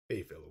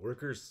Hey, fellow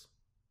workers.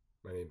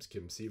 My name's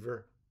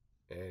Siever,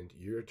 and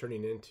you're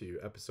turning into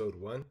episode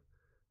 1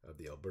 of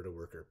the Alberta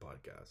Worker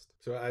Podcast.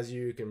 So, as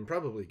you can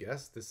probably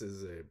guess, this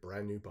is a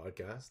brand new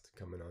podcast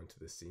coming onto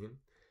the scene.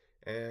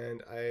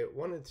 And I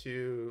wanted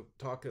to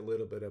talk a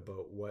little bit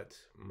about what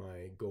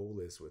my goal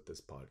is with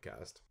this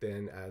podcast.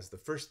 Then, as the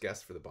first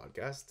guest for the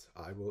podcast,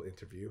 I will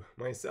interview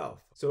myself.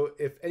 So,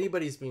 if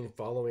anybody's been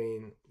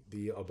following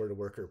the Alberta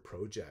Worker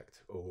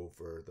project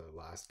over the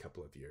last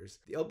couple of years,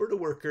 the Alberta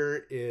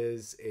Worker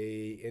is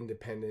an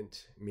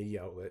independent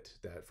media outlet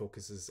that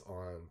focuses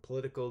on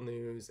political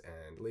news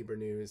and labor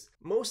news,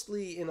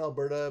 mostly in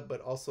Alberta,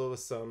 but also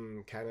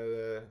some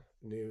Canada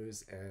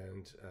news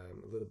and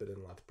a little bit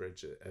in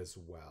Lethbridge as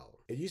well.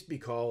 It used to be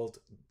called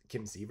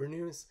Siever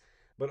News,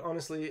 but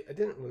honestly, I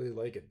didn't really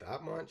like it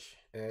that much,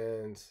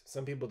 and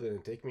some people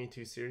didn't take me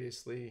too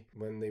seriously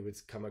when they would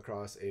come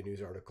across a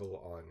news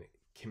article on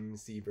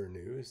Siever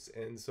News,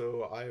 and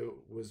so I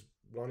was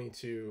wanting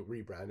to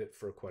rebrand it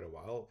for quite a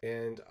while,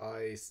 and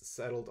I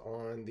settled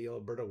on the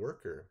Alberta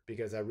Worker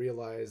because I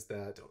realized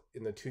that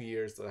in the 2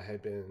 years that I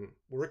had been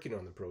working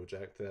on the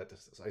project that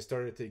I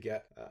started to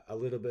get a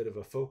little bit of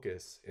a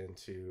focus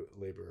into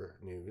labor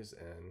news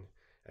and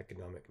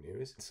economic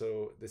news.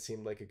 So this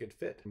seemed like a good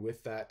fit.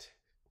 With that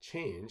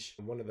change,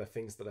 one of the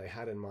things that I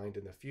had in mind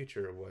in the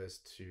future was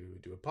to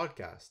do a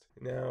podcast.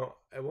 Now,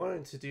 I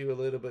wanted to do a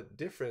little bit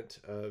different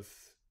of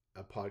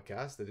a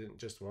podcast. I didn't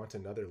just want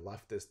another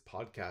leftist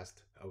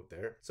podcast out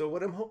there. So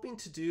what I'm hoping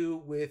to do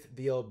with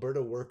the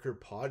Alberta Worker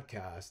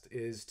Podcast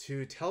is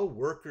to tell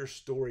worker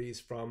stories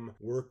from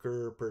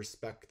worker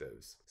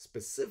perspectives.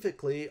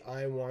 Specifically,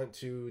 I want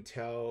to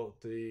tell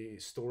the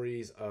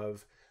stories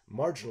of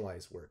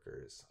marginalized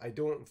workers. I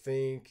don't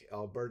think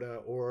Alberta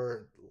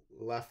or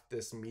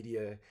leftist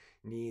media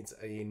needs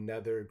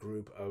another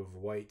group of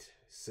white,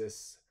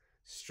 cis,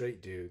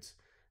 straight dudes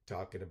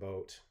talking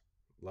about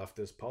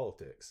leftist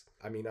politics.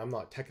 I mean, I'm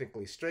not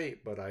technically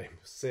straight, but I'm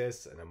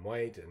cis and I'm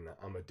white and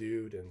I'm a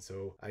dude, and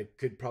so I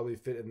could probably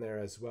fit in there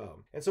as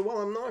well. And so while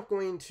I'm not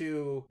going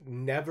to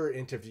never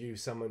interview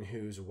someone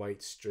who's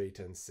white, straight,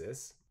 and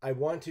cis, I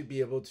want to be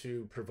able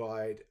to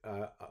provide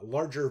a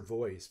larger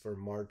voice for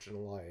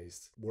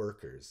marginalized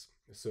workers.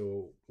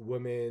 So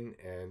women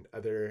and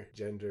other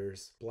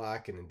genders,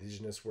 Black and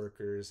Indigenous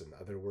workers and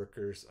other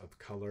workers of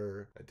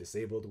color,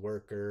 disabled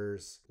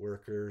workers,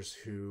 workers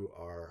who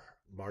are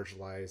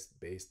marginalized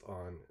based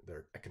on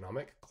their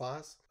economic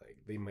class. Like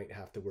they might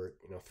have to work,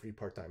 3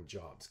 part-time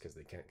jobs because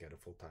they can't get a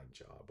full-time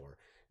job, or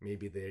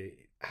maybe they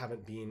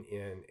haven't been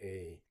in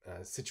a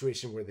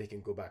situation where they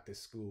can go back to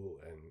school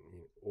and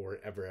or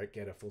ever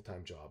get a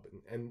full-time job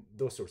and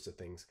those sorts of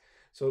things.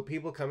 So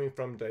people coming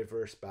from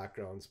diverse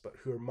backgrounds, but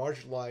who are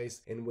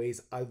marginalized in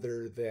ways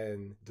other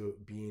than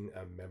being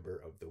a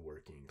member of the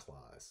working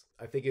class.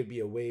 I think it'd be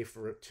a way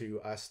for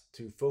us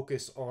to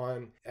focus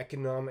on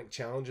economic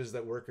challenges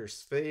that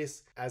workers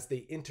face as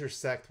they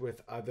intersect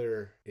with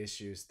other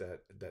issues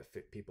that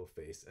people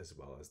face, as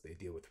well as they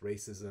deal with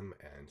racism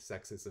and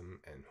sexism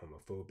and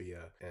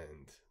homophobia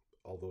and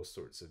all those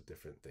sorts of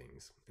different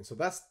things. And so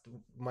that's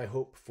my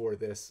hope for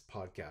this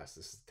podcast,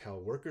 is to tell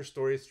worker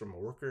stories from a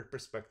worker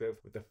perspective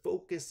with a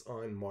focus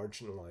on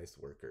marginalized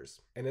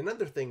workers. And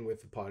another thing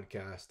with the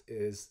podcast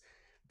is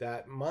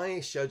that my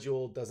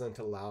schedule doesn't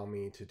allow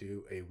me to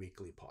do a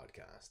weekly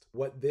podcast.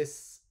 What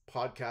this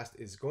podcast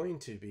is going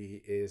to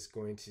be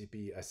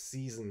a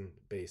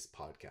season-based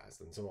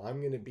podcast. And so I'm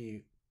going to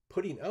be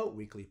putting out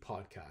weekly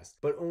podcasts,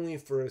 but only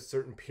for a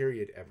certain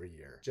period every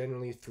year,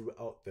 generally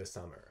throughout the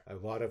summer. A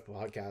lot of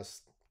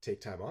podcasts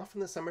take time off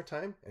in the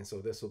summertime, and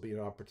so this will be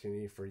an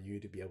opportunity for you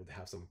to be able to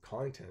have some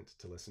content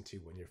to listen to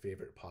when your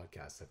favorite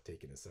podcasts have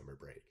taken a summer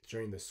break.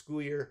 During the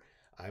school year,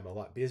 I'm a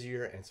lot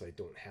busier, and so I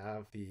don't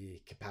have the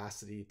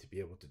capacity to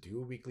be able to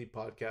do a weekly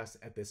podcast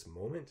at this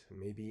moment.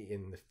 Maybe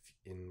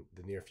in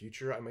the near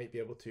future, I might be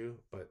able to,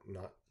 but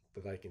not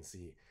that I can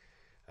see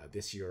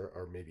this year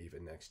or maybe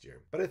even next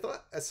year. But I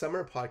thought a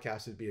summer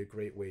podcast would be a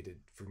great way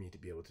for me to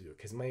be able to do it,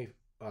 because my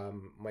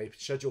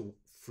schedule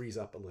frees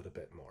up a little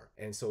bit more.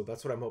 And so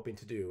that's what I'm hoping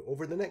to do.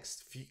 Over the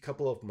next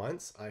couple of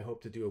months, I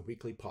hope to do a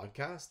weekly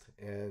podcast,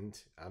 and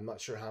I'm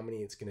not sure how many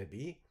it's going to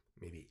be.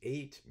 Maybe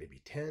 8, maybe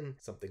 10,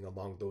 something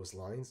along those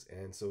lines.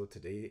 And so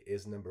today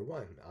is number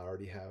 1. I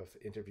already have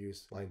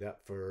interviews lined up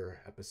for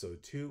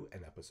episode 2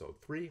 and episode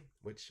 3,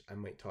 which I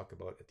might talk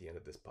about at the end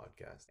of this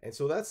podcast. And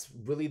so that's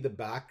really the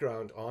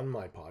background on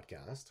my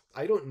podcast.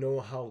 I don't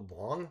know how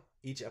long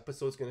each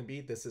episode is going to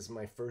be. This is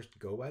my first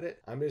go at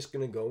it. I'm just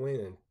going to go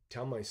in and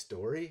tell my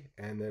story,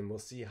 and then we'll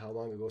see how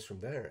long it goes from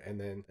there. And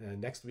then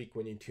next week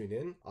when you tune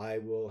in, I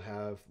will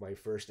have my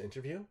first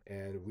interview,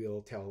 and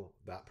we'll tell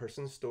that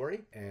person's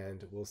story,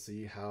 and we'll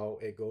see how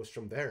it goes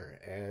from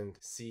there, and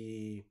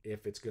see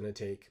if it's going to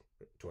take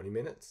 20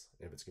 minutes,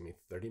 if it's going to be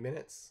 30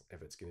 minutes,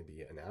 if it's going to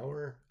be an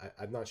hour.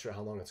 I'm not sure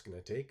how long it's going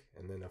to take.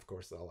 And then, of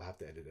course, I'll have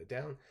to edit it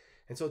down.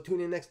 And so tune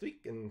in next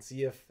week and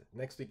see if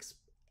next week's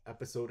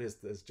episode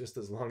is just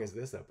as long as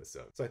this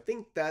episode. So I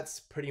think that's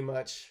pretty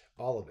much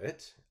all of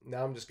it.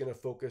 Now I'm just going to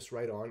focus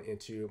right on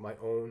into my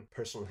own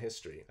personal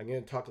history. I'm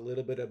going to talk a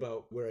little bit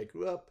about where I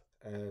grew up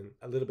and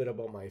a little bit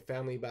about my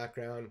family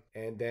background,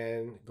 and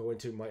then go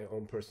into my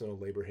own personal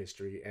labor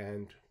history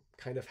and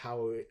kind of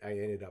how I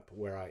ended up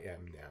where I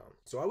am now.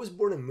 So I was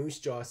born in Moose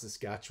Jaw,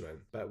 Saskatchewan,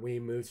 but we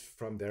moved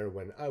from there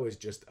when I was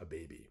just a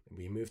baby.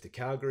 We moved to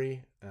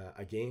Calgary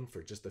again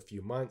for just a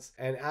few months.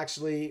 And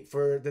actually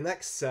for the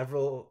next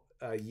several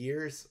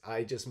years,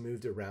 I just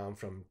moved around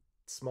from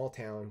small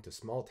town to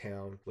small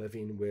town,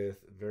 living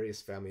with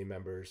various family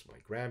members, my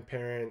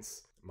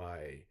grandparents,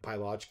 my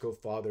biological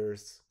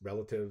father's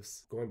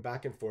relatives, going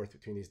back and forth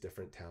between these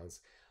different towns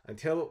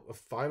until I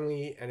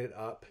finally ended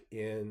up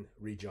in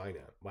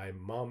Regina. My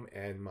mom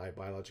and my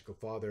biological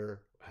father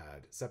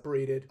had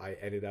separated. I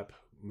ended up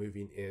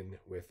moving in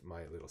with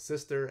my little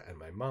sister and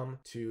my mom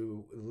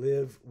to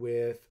live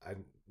with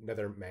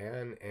another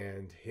man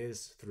and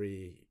his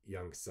 3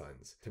 young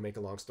sons. To make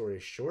a long story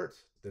short,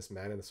 this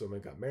man and this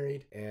woman got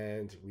married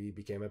and we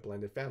became a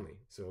blended family.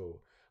 So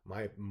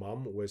my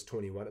mom was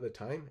 21 at the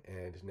time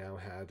and now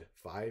had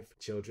 5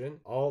 children,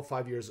 all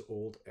 5 years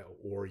old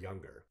or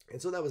younger.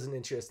 And so that was an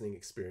interesting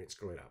experience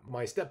growing up.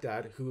 My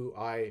stepdad, who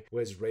I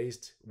was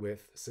raised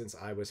with since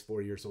I was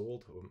 4 years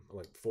old,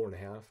 like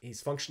 4.5,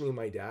 he's functionally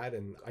my dad,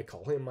 and I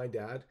call him my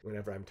dad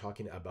whenever I'm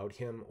talking about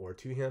him or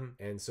to him.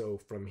 And so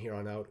from here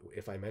on out,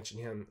 if I mention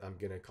him, I'm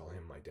going to call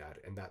him my dad,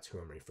 and that's who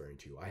I'm referring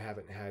to. I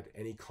haven't had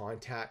any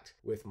contact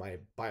with my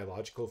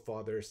biological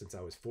father since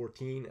I was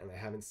 14, and I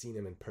haven't seen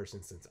him in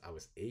person since I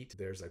was 8.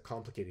 There's a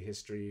complicated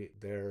history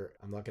there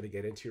I'm not going to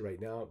get into right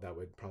now. That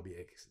would probably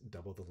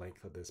double the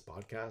length of this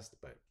podcast.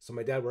 But so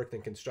my dad worked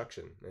in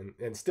construction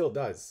and still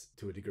does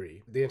to a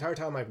degree. The entire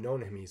time I've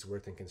known him, he's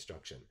worked in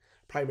construction.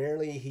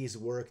 Primarily, he's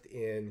worked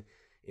in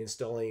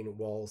installing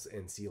walls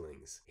and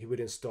ceilings. He would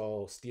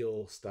install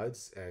steel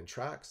studs and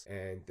tracks,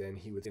 and then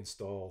he would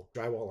install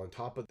drywall on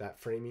top of that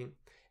framing.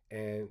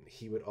 And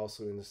he would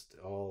also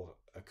install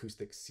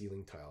acoustic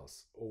ceiling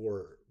tiles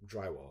or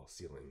drywall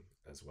ceiling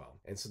as well.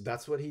 And so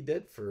that's what he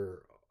did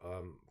for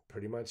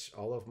pretty much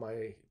all of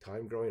my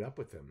time growing up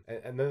with him. And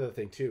another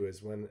thing too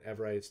is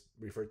whenever I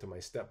refer to my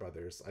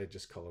stepbrothers, I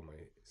just call them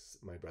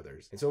my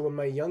brothers. And so when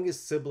my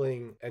youngest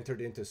sibling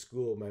entered into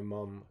school, my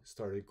mom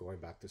started going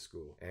back to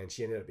school and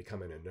she ended up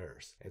becoming a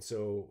nurse. And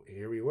so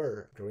here we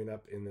were growing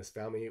up in this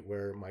family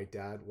where my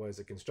dad was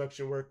a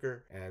construction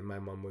worker and my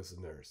mom was a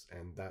nurse.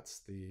 And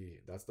that's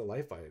the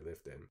life I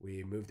lived in.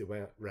 We moved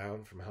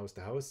around from house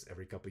to house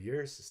every couple of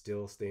years,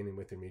 still staying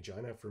within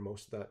Regina for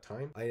most of that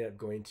time. I ended up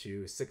going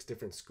to 6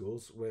 different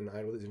schools when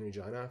I lived in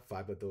Regina.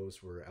 5 of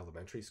those were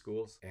elementary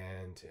schools,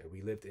 and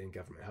we lived in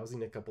government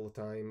housing a couple of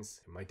times.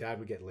 My dad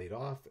would get laid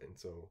off, and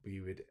so we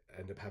would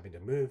end up having to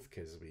move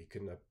because we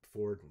couldn't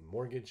afford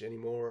mortgage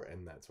anymore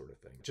and that sort of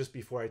thing. Just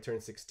before I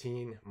turned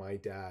 16, my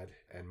dad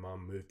and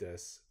mom moved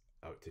us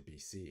out to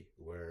BC,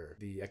 where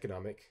the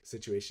economic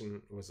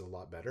situation was a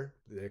lot better.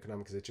 The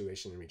economic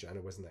situation in Regina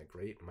wasn't that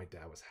great. My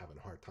dad was having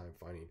a hard time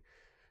finding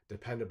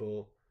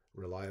dependable,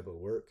 reliable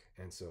work,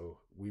 and so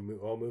we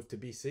all moved to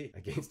BC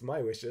against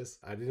my wishes.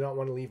 I did not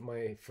want to leave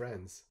my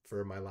friends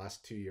for my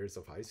last 2 years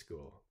of high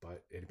school,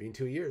 but it had been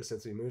 2 years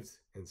since we moved,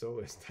 and so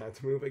it's time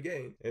to move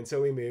again. And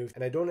so we moved,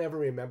 and I don't ever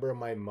remember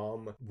my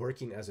mom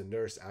working as a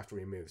nurse after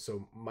we moved.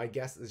 So my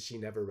guess is she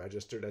never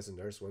registered as a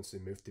nurse once we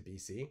moved to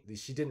BC.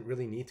 She didn't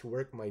really need to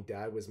work. My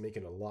dad was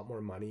making a lot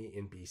more money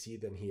in BC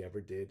than he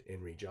ever did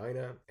in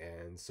Regina,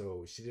 and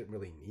so she didn't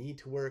really need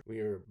to work.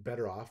 We were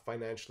better off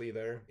financially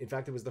there. In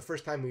fact, it was the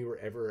first time we were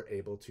ever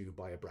able to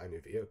buy a brand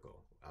new vehicle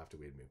after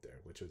we had moved there,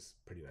 which was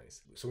pretty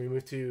nice. So we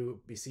moved to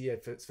BC. I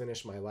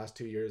finished my last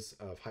 2 years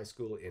of high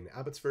school in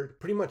Abbotsford.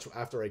 Pretty much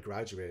after I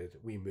graduated,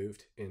 we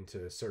moved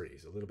into Surrey,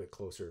 a little bit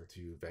closer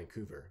to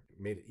Vancouver. It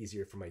made it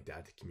easier for my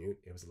dad to commute.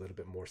 It was a little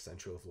bit more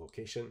central of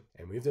location,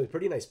 and we moved to a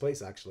pretty nice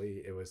place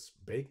actually. It was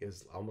big. It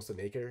was almost an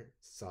acre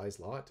size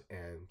lot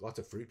and lots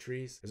of fruit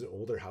trees. It was an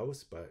older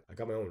house, but I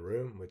got my own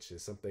room, which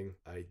is something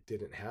I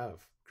didn't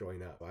have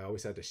growing up. I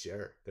always had to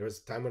share. There was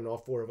a time when all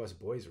 4 of us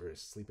boys were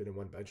sleeping in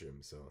one bedroom,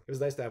 so it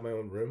was nice to have my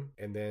own room.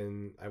 And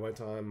then I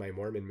went on my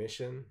Mormon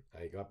mission.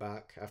 I got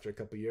back after a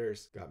couple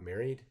years, got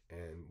married,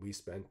 and we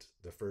spent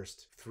the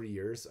first 3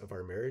 years of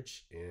our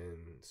marriage in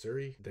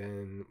Surrey.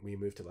 Then we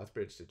moved to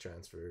Lethbridge to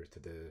transfer to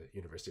the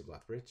University of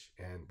Lethbridge,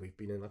 and we've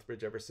been in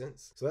Lethbridge ever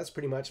since. So that's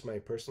pretty much my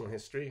personal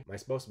history. My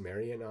spouse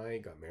Mary and I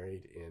got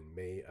married in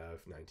May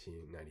of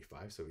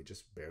 1995, so we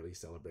just barely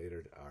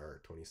celebrated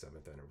our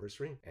 27th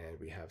anniversary, and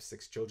we have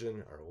 6 children.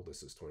 Our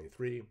oldest is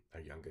 23.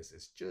 Our youngest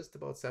is just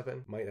about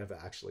 7. Might have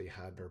actually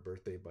had her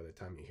birthday by the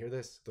time you hear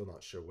this. Still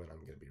not sure when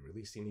I'm going to be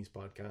releasing these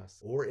podcasts,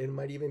 or it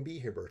might even be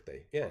her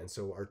birthday. Yeah, and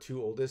so our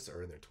 2 oldest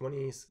are in their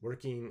 20s,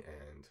 working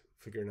and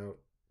figuring out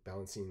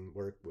balancing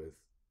work with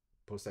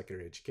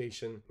post-secondary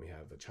education. We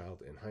have a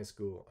child in high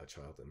school, a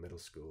child in middle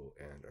school,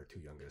 and our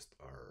 2 youngest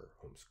are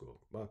homeschooled.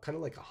 Well, kind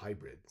of like a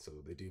hybrid. So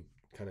they do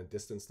kind of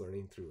distance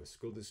learning through a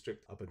school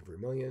district up in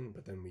Vermilion,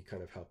 but then we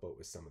kind of help out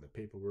with some of the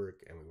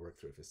paperwork and we work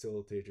through a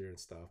facilitator and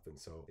stuff. And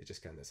so it's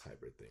just kind of this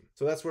hybrid thing.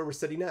 So that's where we're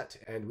sitting at.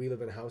 And we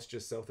live in a house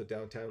just south of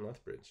downtown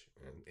Lethbridge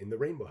and in the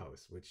Rainbow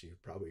House, which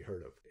you've probably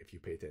heard of. If you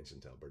pay attention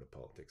to Alberta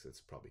politics,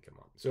 it's probably come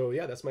up. So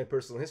yeah, that's my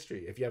personal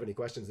history. If you have any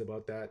questions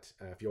about that,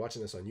 if you're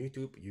watching this on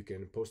YouTube, you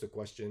can post a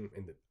question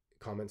in the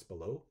comments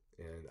below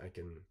and I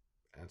can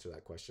answer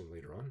that question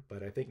later on.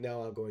 But I think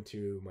now I'll go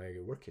into my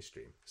work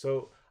history.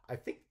 So I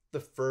think the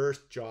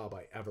first job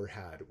I ever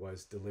had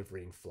was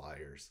delivering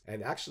flyers.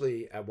 And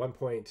actually at one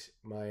point,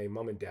 my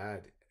mom and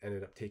dad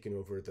ended up taking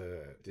over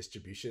the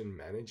distribution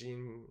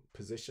managing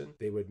position.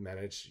 They would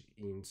manage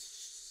in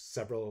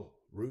several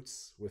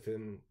routes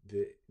within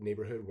the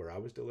neighborhood where I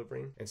was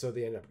delivering. And so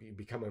they ended up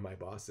becoming my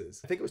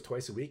bosses. I think it was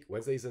twice a week,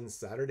 Wednesdays and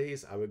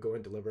Saturdays, I would go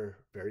and deliver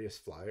various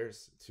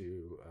flyers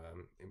to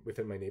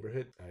within my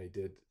neighborhood. I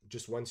did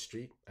just one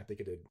street. I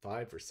think I did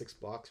 5 or 6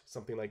 blocks,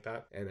 something like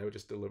that. And I would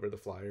just deliver the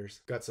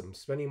flyers. Got some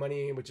spending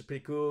money, which is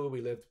pretty cool.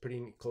 We lived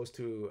pretty close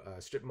to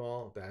a strip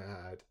mall that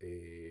had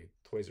a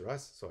Toys R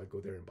Us. So I'd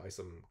go there and buy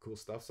some cool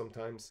stuff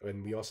sometimes.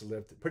 And we also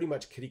lived pretty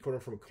much kitty corner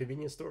from a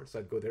convenience store. So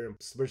I'd go there and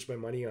splurge my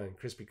money on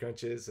Crispy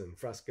Crunches and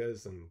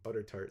Frescas and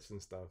butter tarts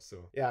and stuff. So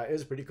yeah, it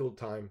was a pretty cool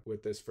time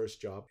with this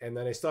first job. And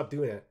then I stopped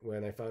doing it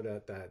when I found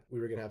out that we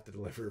were going to have to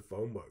deliver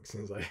phone books. And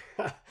I was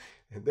like,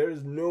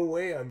 there's no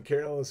way I'm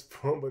carrying all those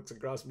phone books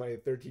across my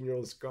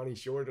 13-year-old scrawny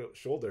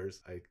shoulders.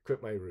 I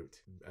quit my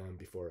route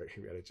before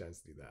I had a chance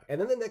to do that. And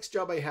then the next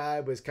job I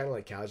had was kind of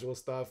like casual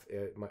stuff.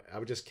 I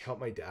would just help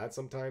my dad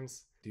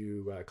sometimes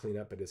do clean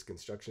up at his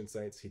construction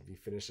sites. He'd be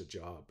finished a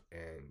job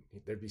and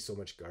there'd be so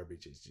much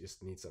garbage. He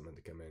just need someone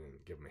to come in and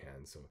give him a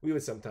hand. So we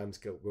would sometimes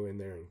go in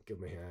there and give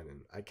him a hand.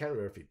 And I can't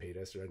remember if he paid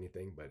us or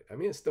anything, but I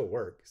mean, it's still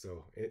work.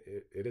 So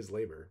it is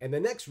labor. And the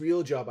next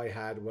real job I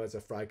had was a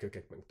fry cook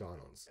at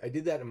McDonald's. I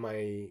did that in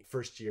my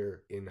first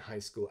year in high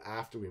school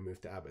after we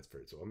moved to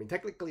Abbotsford. So I mean,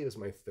 technically it was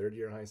my 3rd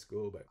year of high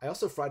school, but I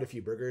also fried a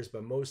few burgers,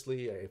 but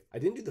mostly I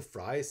didn't do the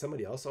fries.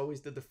 Somebody else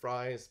always did the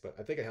fries, but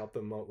I think I helped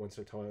them out once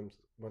or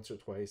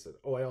twice.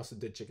 Oh, I also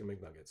did chicken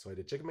McNuggets. So I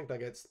did chicken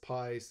McNuggets,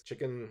 pies,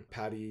 chicken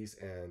patties,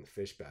 and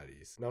fish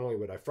patties. Not only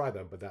would I fry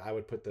them, but I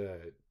would put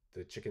the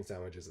chicken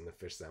sandwiches and the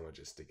fish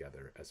sandwiches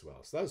together as well.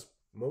 So that was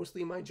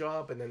mostly my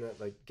job. And then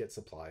like get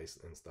supplies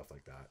and stuff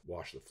like that,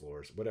 wash the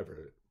floors,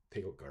 whatever,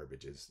 take out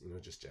garbages,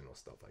 just general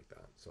stuff like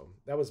that. So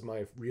that was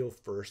my real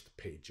first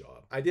paid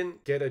job. I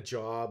didn't get a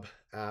job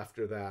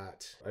after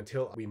that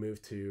until we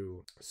moved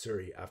to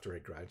Surrey after I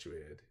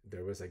graduated.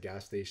 There was a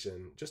gas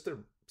station just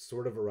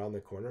sort of around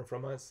the corner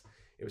from us.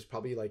 It was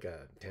probably like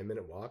a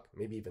 10-minute walk,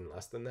 maybe even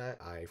less than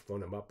that. I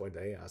phoned them up one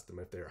day, asked them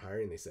if they were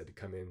hiring. They said to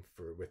come in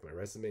with my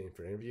resume and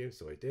for an interview.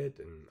 So I did,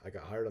 and I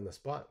got hired on the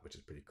spot, which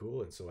is pretty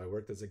cool. And so I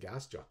worked as a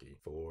gas jockey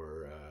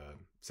for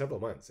several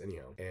months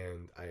anyhow.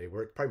 And I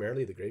worked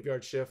primarily the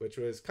graveyard shift, which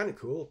was kind of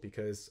cool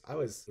because I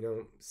was,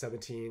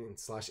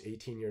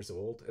 17/18 years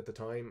old at the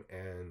time.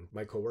 And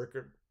my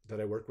coworker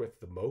that I worked with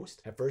the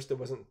most, at first it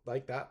wasn't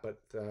like that,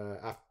 but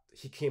after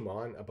he came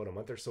on about a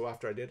month or so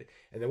after I did,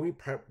 and then we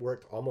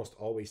worked almost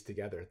always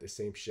together at the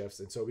same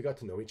shifts, and so we got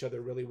to know each other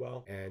really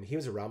well. And he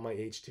was around my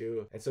age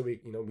too, and so we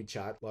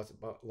chat lots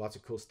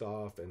of cool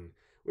stuff, and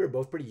we were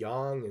both pretty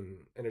young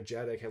and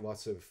energetic, had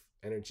lots of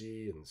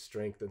energy and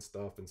strength and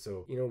stuff. And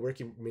so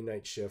working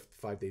midnight shift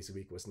 5 days a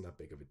week wasn't that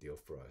big of a deal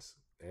for us.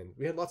 And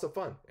we had lots of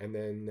fun. And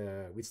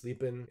then we'd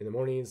sleep in the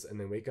mornings and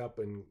then wake up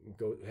and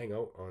go hang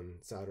out on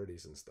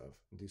Saturdays and stuff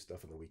and do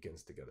stuff on the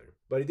weekends together.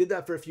 But I did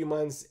that for a few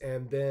months,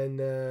 and then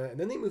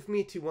they moved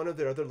me to one of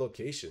their other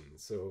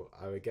locations. So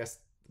I guess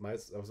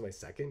that was my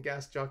second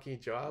gas jockey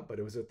job, but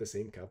it was with the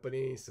same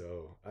company.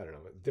 So I don't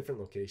know, a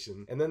different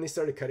location. And then they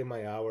started cutting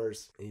my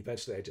hours, and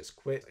eventually I just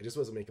quit. I just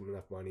wasn't making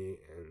enough money.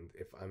 And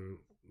if I'm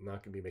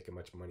not going to be making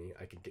much money,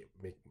 I could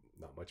make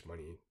not much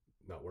money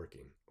not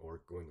working or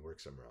going to work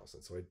somewhere else.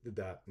 And so I did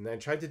that. And then I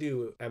tried to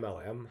do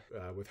MLM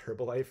with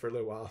Herbalife for a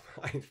little while.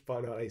 I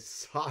found out I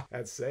sucked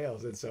at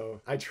sales. And so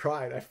I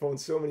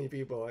phoned so many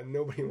people and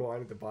nobody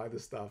wanted to buy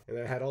the stuff. And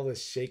I had all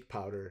this shake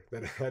powder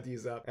that I had to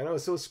use up. And I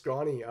was so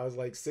scrawny. I was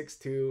like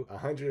 6'2",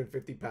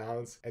 150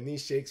 pounds. And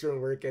these shakes weren't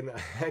working.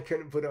 I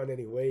couldn't put on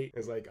any weight. It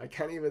was like, I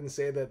can't even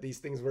say that these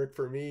things work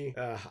for me.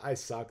 I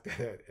sucked at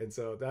it. And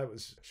so that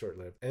was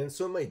short-lived. And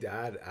so my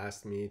dad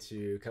asked me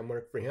to come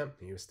work for him.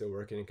 He was still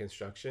working in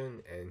construction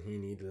and he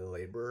needed a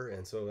laborer,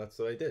 and so that's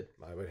what I did.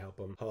 I would help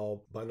him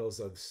haul bundles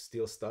of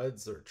steel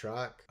studs or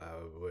track. I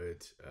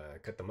would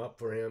cut them up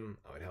for him.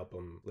 I would help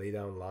him lay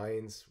down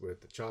lines with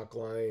the chalk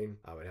line.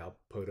 I would help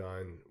put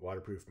on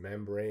waterproof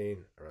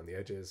membrane around the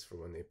edges for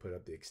when they put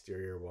up the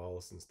exterior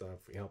walls and stuff.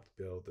 We helped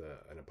build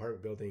an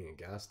apartment building in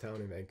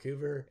Gastown in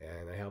Vancouver,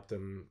 and I helped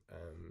him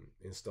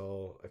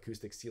install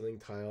acoustic ceiling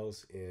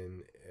tiles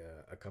in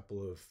a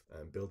couple of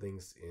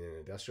buildings in an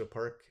industrial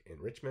park in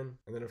Richmond.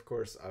 And then of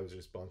course I was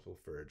responsible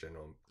for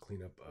general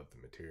cleanup of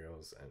the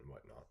materials and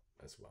whatnot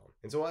as well.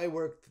 And so I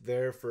worked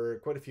there for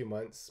quite a few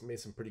months, made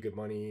some pretty good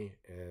money,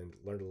 and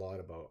learned a lot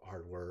about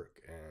hard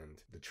work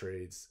and the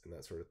trades and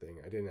that sort of thing.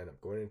 I didn't end up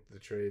going into the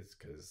trades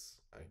because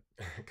I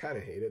kind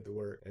of hated the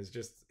work.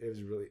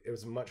 It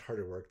was much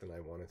harder work than I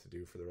wanted to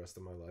do for the rest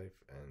of my life.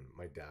 And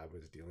my dad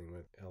was dealing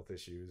with health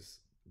issues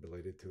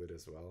related to it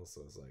as well,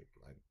 so it's like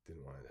I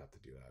didn't want to have to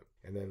do that.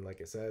 And then,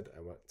 like I said,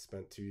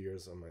 spent 2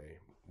 years on my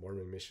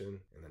Mormon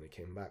mission, and then I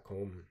came back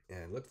home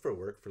and looked for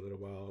work for a little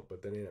while,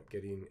 but then I ended up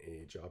getting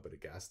a job at a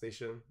gas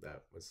station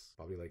that was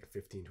probably like a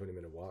 15-20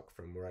 minute walk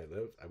from where I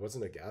lived. I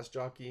wasn't a gas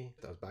jockey.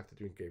 I was back to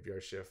doing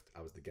graveyard shift.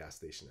 I was the gas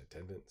station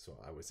attendant, so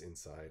I was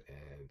inside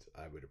and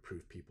I would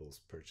approve people's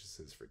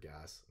purchases for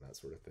gas and that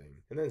sort of thing,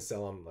 and then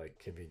sell them like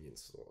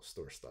convenience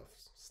store stuff,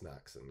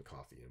 snacks and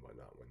coffee and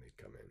whatnot when they'd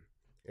come in.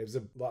 It was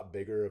a lot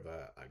bigger of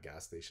a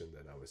gas station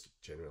than I was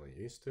generally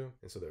used to.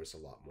 And so there was a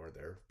lot more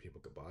there people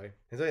could buy.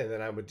 And so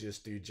then I would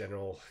just do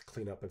general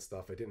cleanup and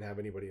stuff. I didn't have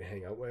anybody to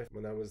hang out with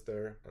when I was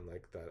there.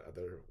 Unlike that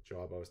other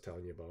job I was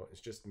telling you about,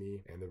 it's just me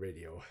and the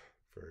radio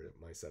for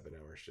my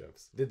 7-hour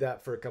shifts. Did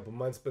that for a couple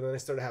months, but then I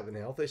started having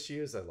health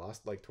issues. I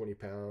lost like 20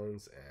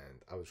 pounds and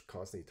I was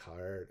constantly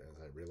tired as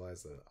I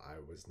realized that I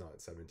was not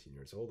 17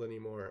 years old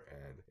anymore,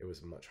 and it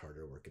was much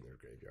harder working their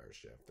graveyard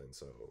shift. And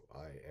so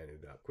I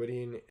ended up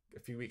quitting. A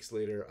few weeks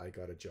later, I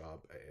got a job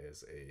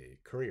as a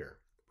courier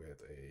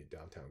with a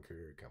downtown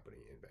courier company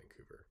in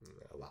Vancouver.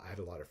 I had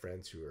a lot of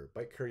friends who were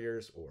bike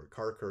couriers or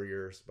car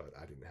couriers, but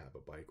I didn't have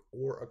a bike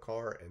or a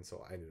car, and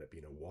so I ended up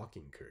being a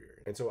walking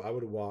courier. And so I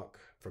would walk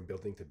from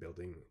building to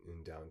building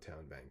in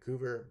downtown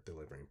Vancouver,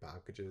 delivering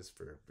packages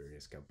for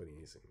various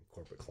companies and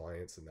corporate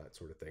clients and that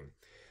sort of thing.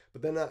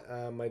 But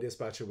then my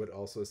dispatcher would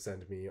also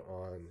send me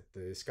on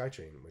the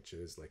SkyTrain, which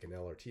is like an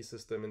LRT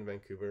system in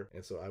Vancouver.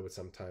 And so I would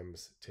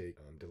sometimes take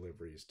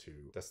deliveries to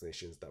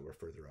destinations that were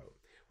further out,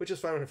 which is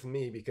fine for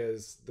me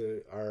because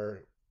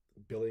our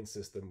billing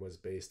system was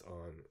based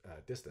on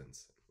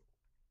distance.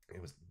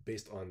 It was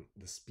based on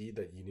the speed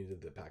that you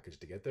needed the package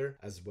to get there,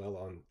 as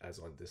well as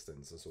on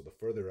distance. And so the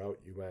further out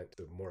you went,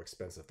 the more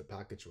expensive the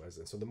package was.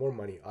 And so the more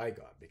money I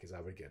got, because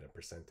I would get a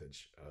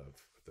percentage of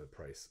the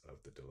price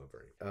of the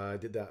delivery. I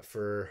did that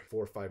for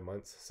 4 or 5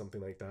 months, something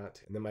like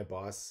that. And then my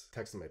boss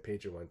texted my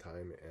pager one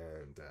time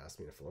and asked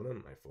me to phone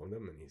him. I phoned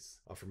him and he's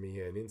offered me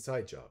an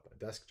inside job, a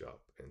desk job.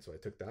 And so I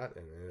took that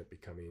and ended up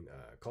becoming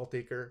a call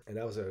taker. And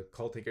I was a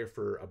call taker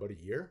for about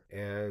a year.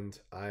 And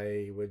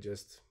I would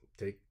just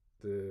take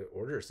the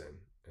orders in.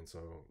 And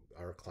so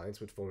our clients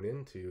would phone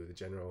in to the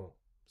general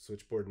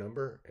switchboard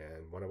number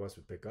and one of us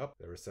would pick up.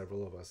 There were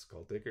several of us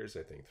call takers,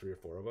 I think 3 or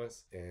 4 of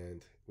us,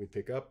 and we'd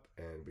pick up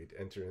and we'd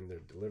enter in their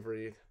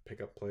delivery,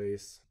 pickup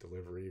place,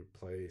 delivery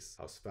place,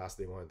 how fast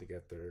they wanted to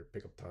get their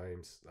pickup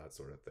times, that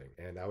sort of thing.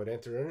 And I would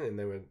enter in, and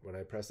then when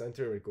I press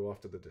enter, it would go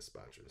off to the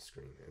dispatcher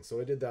screen. And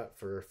so I did that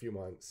for a few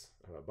months,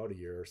 about a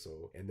year or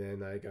so, and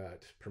then I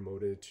got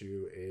promoted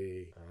to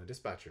a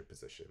dispatcher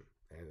position.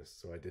 And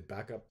so I did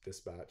backup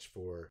dispatch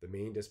for the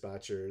main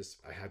dispatchers.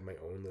 I had my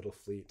own little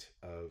fleet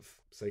of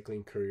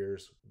cycling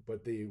couriers,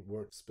 but they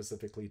weren't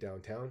specifically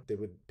downtown. They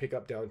would pick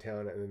up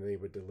downtown and then they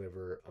would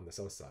deliver on the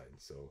south side.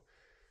 So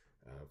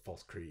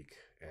False Creek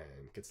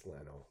and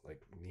Kitsilano,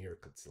 like near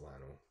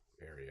Kitsilano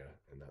area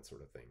and that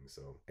sort of thing.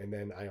 So, and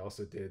then I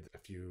also did a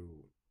few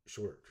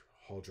short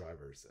haul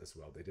drivers as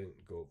well. They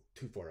didn't go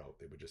too far out.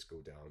 They would just go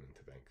down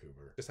into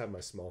Vancouver. Just had my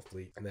small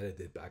fleet, and then I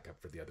did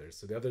backup for the others.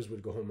 So the others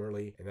would go home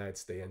early and I'd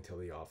stay until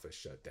the office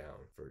shut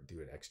down for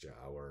do an extra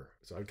hour.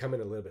 So I'd come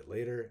in a little bit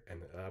later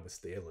and I would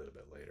stay a little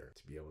bit later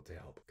to be able to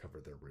help cover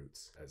their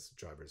routes as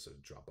drivers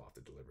would drop off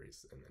the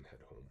deliveries and then head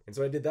home. And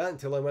so I did that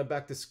until I went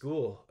back to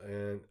school,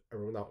 or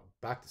not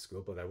back to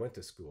school, but I went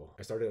to school.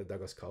 I started at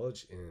Douglas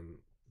College in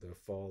the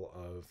fall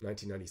of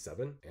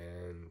 1997,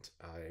 and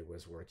I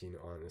was working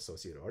on an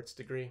associate arts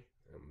degree,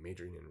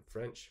 majoring in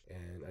French,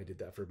 and I did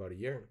that for about a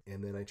year,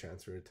 and then I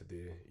transferred to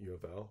the U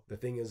of L. The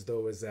thing is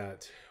though, is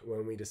that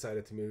when we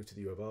decided to move to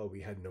the U of L,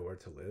 we had nowhere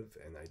to live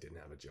and I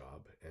didn't have a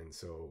job, and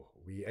so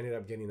we ended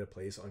up getting a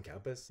place on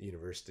campus. The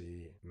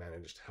university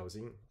managed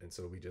housing, and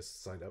so we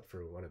just signed up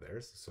for one of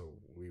theirs, so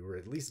we were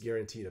at least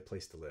guaranteed a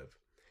place to live,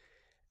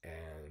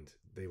 and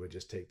they would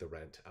just take the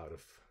rent out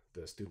of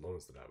the student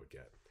loans that I would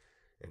get.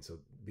 And so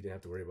we didn't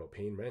have to worry about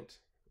paying rent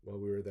while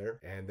we were there.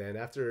 And then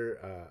after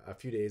a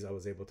few days, I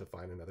was able to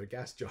find another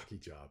gas jockey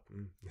job.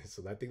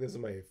 So I think this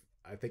is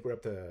I think we're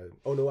up to,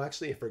 oh no,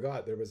 actually I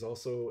forgot. There was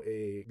also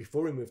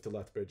before we moved to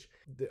Lethbridge,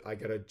 I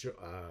got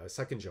a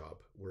second job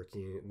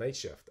working night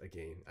shift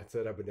again. I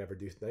said I would never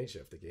do night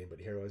shift again,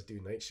 but here I was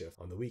doing night shift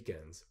on the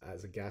weekends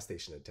as a gas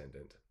station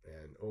attendant.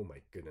 And oh my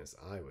goodness,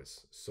 I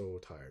was so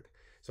tired.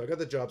 So I got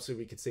the job so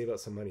we could save out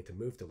some money to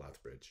move to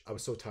Lethbridge. I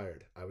was so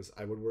tired.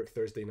 I would work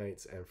Thursday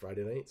nights and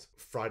Friday nights.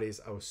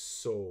 Fridays, I was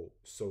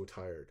so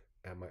tired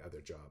at my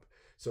other job.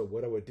 So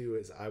what I would do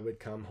is I would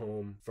come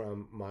home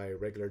from my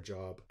regular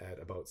job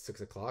at about 6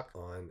 o'clock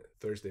on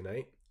Thursday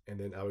night, and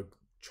then I would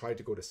try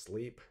to go to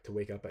sleep to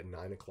wake up at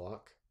 9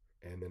 o'clock.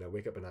 And then I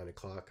wake up at 9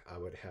 o'clock, I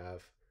would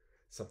have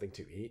something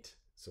to eat.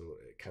 So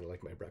kind of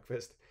like my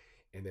breakfast.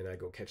 and then I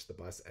go catch the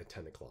bus at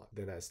 10 o'clock.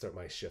 Then I start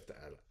my shift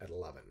at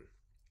 11.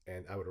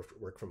 And I would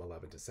work from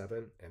 11 to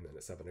 7, and then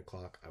at 7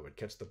 o'clock, I would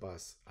catch the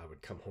bus. I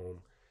would come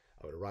home.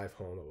 I would arrive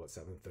home about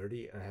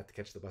 7:30, and I had to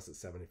catch the bus at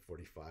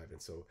 7:45.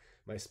 And so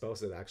my spouse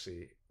had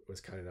actually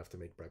was kind enough to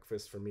make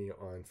breakfast for me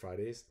on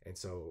Fridays. And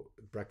so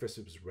breakfast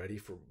was ready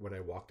for when I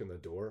walked in the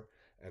door,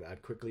 and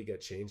I'd quickly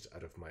get changed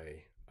out of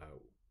my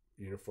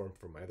uniform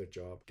for my other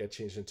job, get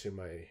changed into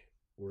my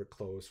work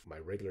clothes for my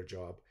regular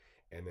job,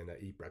 and then I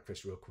eat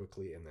breakfast real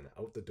quickly, and then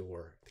out the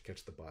door to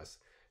catch the bus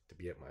to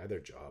be at my other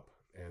job.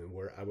 And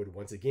where I would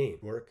once again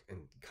work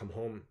and come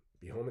home,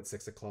 be home at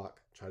 6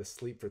 o'clock, try to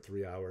sleep for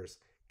 3 hours,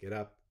 get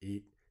up,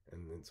 eat,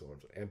 and then so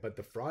on. But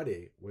the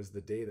Friday was the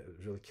day that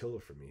was really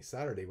killer for me.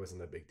 Saturday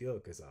wasn't a big deal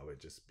because I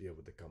would just be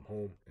able to come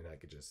home and I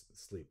could just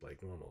sleep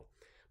like normal.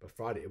 But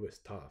Friday, it was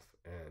tough.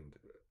 And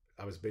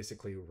I was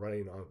basically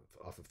running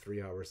off of 3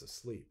 hours of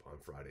sleep on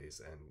Fridays,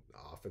 and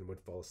often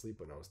would fall asleep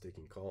when I was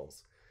taking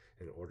calls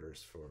and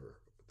orders for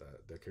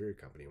the courier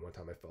company. One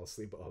time I fell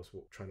asleep while I was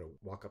trying to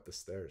walk up the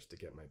stairs to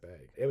get my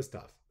bag. It was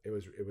tough. It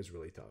was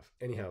really tough.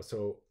 Anyhow,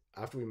 so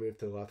after we moved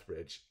to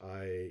Lethbridge,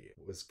 I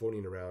was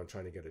phoning around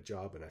trying to get a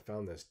job, and I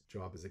found this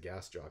job as a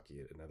gas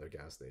jockey at another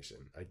gas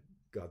station. I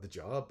got the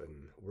job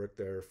and worked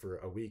there for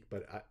a week,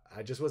 but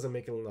I just wasn't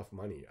making enough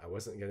money. I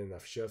wasn't getting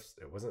enough shifts.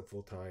 It wasn't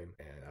full time,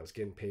 and I was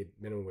getting paid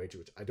minimum wage,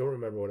 which I don't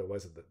remember what it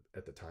was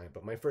at the time,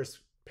 but my first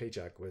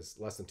paycheck was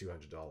less than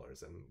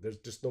 $200, and there's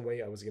just no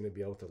way I was going to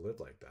be able to live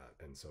like that.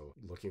 And so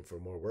looking for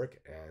more work,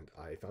 and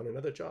I found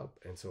another job.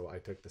 And so I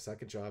took the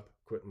second job,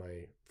 quit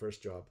my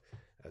first job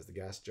as the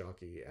gas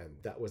jockey, and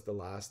that was the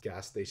last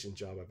gas station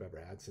job I've ever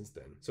had since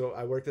then. So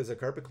I worked as a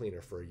carpet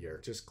cleaner for a year,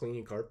 just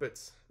cleaning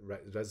carpets,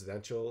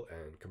 residential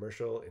and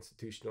commercial,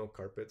 institutional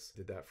carpets.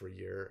 Did that for a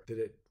year. Did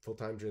it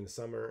full-time during the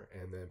summer,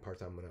 and then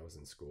part-time when I was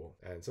in school.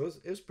 And so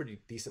it was pretty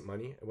decent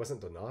money. It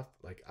wasn't enough.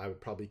 Like I would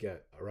probably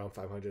get around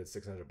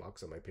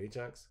 $500-600 on my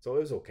paychecks. So it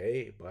was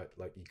okay, but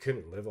like you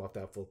couldn't live off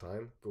that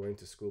full-time. Going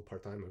to school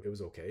part-time, it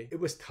was okay. It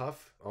was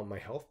tough on my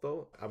health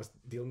though. I was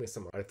dealing with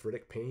some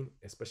arthritic pain,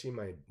 especially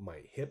my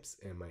hips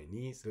and my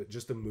knees.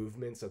 Just the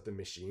movements of the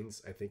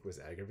machines, I think, was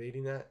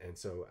aggravating that. And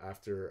so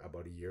after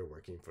about a year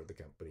working for the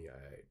company,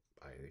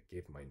 I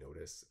gave my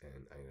notice,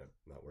 and I ended up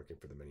not working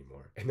for them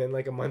anymore. And then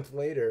like a month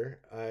later,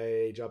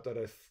 I dropped out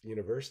of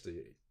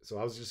university. So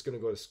I was just going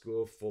to go to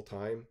school full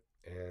time,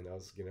 and I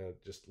was going to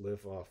just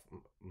live off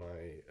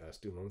my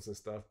student loans and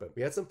stuff. But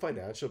we had some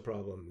financial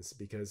problems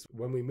because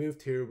when we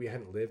moved here, we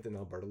hadn't lived in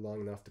Alberta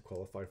long enough to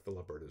qualify for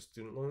Alberta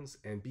student loans.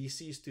 And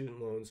BC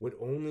student loans would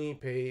only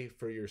pay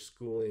for your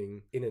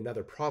schooling in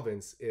another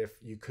province if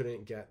you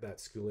couldn't get that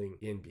schooling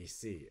in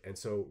BC. And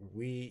so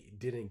we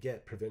didn't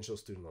get provincial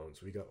student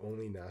loans. We got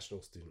only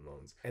national student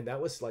loans. And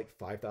that was like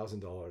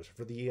 $5,000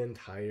 for the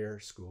entire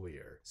school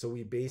year. So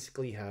we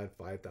basically had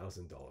 $5,000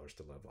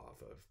 to live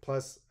off of.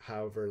 Plus,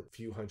 however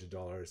few $100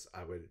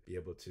 I would be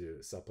able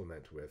to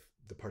supplement with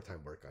the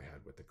part-time work I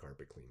had with the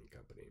carpet cleaning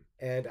company.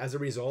 And as a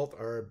result,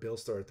 our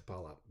bills started to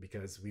pile up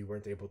because we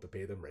weren't able to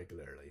pay them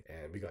regularly.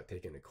 And we got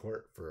taken to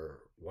court for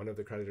one of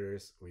the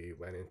creditors. We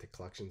went into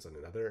collections on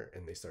another,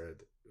 and they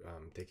started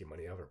taking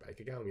money out of our bank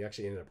account. We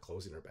actually ended up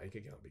closing our bank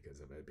account because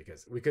of it,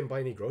 because we couldn't buy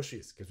any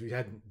groceries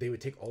because they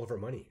would take all of our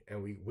money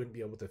and we wouldn't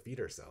be able to feed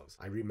ourselves.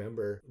 I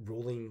remember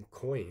rolling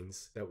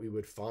coins that we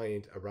would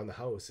find around the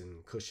house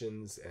in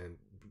cushions and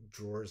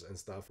drawers and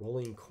stuff,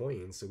 rolling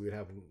coins so we would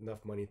have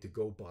enough money to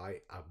go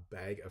buy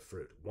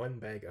one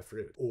bag of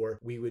fruit. Or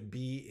we would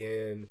be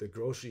in the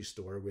grocery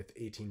store with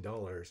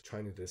 $18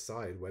 trying to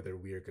decide whether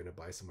we are going to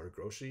buy some more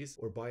groceries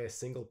or buy a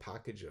single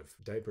package of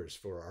diapers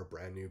for our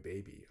brand new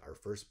baby, our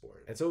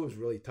firstborn. And so it was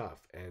really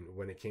tough. And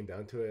when it came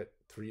down to it,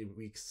 3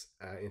 weeks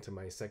into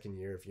my second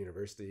year of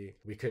university,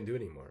 we couldn't do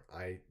it anymore.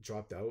 I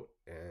dropped out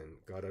and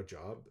got a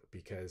job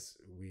because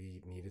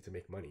we needed to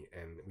make money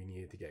and we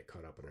needed to get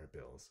caught up on our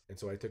bills. And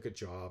so I took a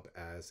job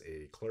as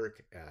a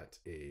clerk at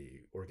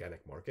a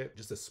organic market,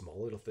 just a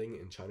small little thing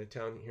in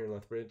Chinatown here in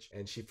Lethbridge.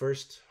 And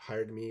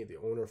the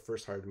owner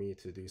first hired me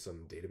to do some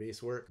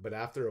database work. But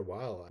after a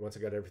while, once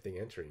I got everything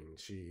entering,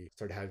 she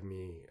started having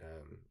me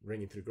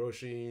ringing through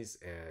groceries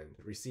and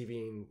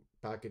receiving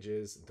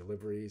packages and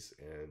deliveries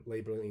and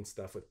labeling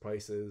stuff with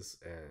prices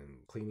and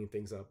cleaning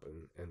things up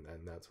and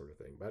that sort of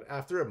thing. But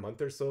after a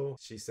month or so,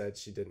 she said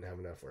she didn't have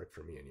enough work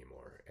for me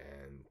anymore,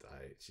 and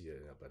she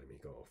ended up letting me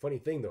go. Funny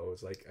thing though,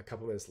 is like a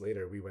couple minutes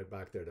later, we went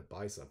back there to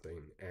buy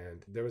something,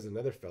 and there was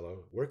another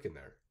fellow working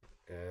there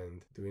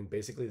and doing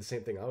basically the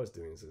same thing I was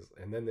doing.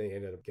 And then they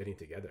ended up getting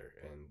together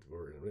and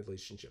were in a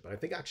relationship. And I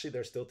think actually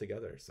they're still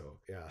together. So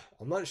yeah,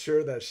 I'm not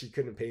sure that she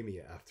couldn't pay me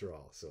after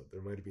all. So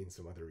there might have been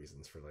some other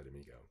reasons for letting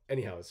me go.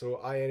 Anyhow, so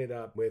I ended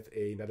up with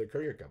another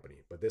courier company,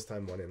 but this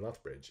time one in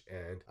Lethbridge.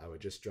 And I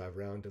would just drive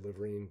around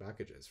delivering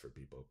packages for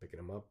people, picking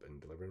them up and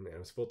delivering them. And it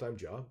was a full-time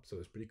job. So it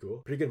was pretty cool.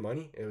 Pretty good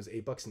money. It was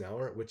 $8 an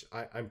hour, which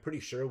I'm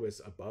pretty sure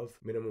was above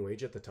minimum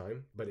wage at the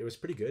time, but it was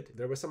pretty good.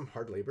 There was some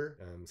hard labor.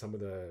 Some of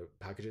the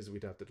packages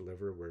we'd have to deliver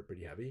deliver were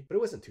pretty heavy, but it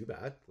wasn't too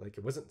bad. Like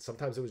it wasn't,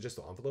 sometimes it was just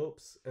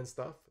envelopes and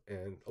stuff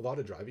and a lot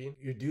of driving.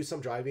 You do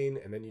some driving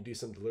and then you do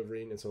some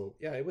delivering. And so,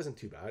 yeah, it wasn't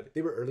too bad.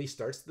 They were early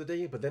starts of the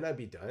day, but then I'd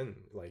be done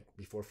like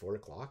before 4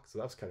 o'clock. So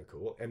that was kind of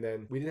cool. And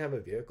then we didn't have a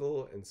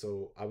vehicle. And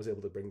so I was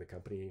able to bring the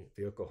company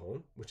vehicle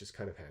home, which is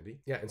kind of handy.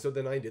 Yeah. And so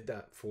then I did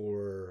that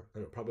for, I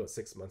don't know, probably about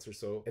 6 months or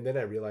so. And then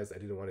I realized I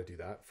didn't want to do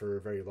that for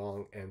very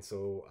long. And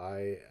so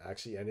I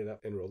actually ended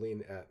up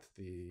enrolling at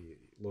the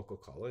local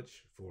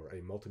college for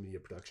a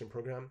multimedia production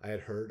program. I had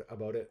heard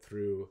about it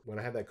through when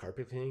I had that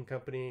carpet cleaning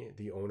company.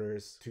 The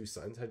owner's two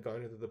sons had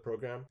gone into the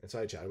program. And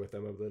so I chatted with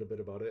them a little bit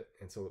about it.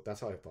 And so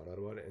that's how I found out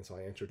about it. And so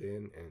I entered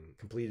in and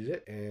completed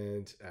it.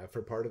 And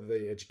for part of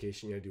the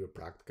education, you had to do a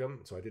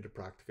practicum. So I did a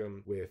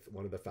practicum with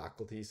one of the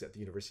faculties at the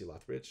University of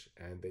Lethbridge,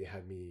 and they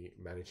had me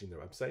managing their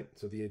website.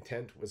 So the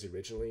intent was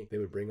originally they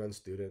would bring on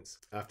students.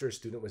 After a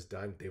student was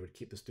done, they would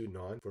keep the student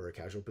on for a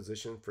casual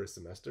position for a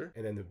semester,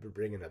 and then they would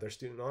bring another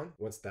student on.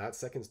 Once that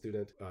second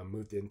student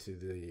moved into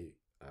the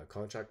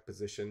contract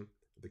position,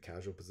 the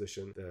casual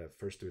position, the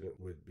first student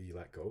would be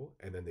let go,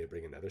 and then they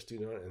bring another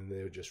student on, and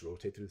they would just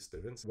rotate through the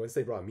students. Once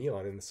they brought me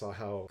on and saw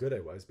how good I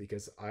was,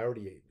 because I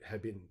already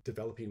had been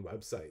developing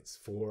websites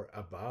for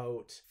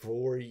about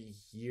 4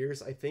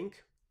 years, I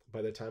think,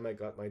 by the time I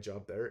got my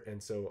job there.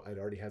 And so I'd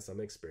already had some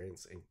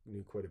experience and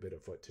knew quite a bit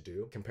of what to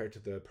do. Compared to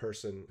the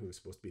person who was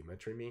supposed to be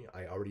mentoring me,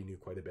 I already knew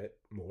quite a bit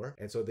more.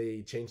 And so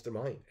they changed their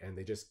mind and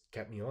they just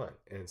kept me on.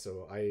 And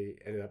so I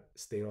ended up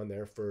staying on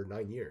there for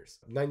 9 years.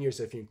 9 years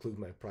if you include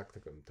my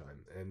practicum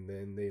time. And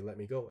then they let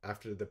me go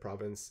after the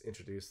province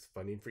introduced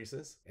funding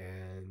freezes.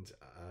 And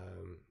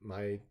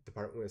my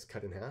department was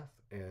cut in half.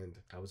 And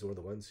I was one of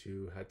the ones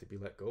who had to be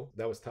let go.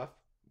 That was tough.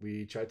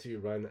 We tried to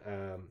run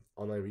an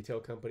online retail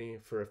company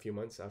for a few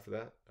months after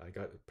that. I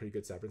got a pretty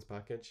good severance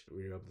package.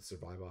 We were able to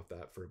survive off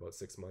that for about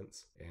 6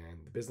 months.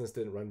 And the business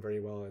didn't run very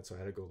well, and so I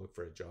had to go look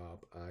for a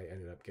job. I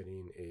ended up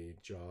getting a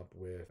job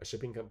with a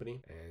shipping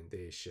company, and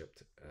they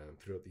shipped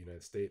throughout the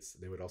United States.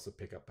 They would also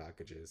pick up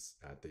packages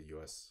at the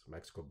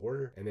US-Mexico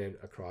border, and then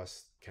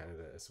across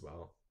Canada as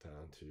well,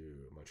 down to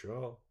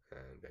Montreal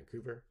and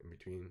Vancouver, in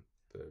between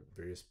the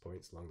various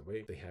points along the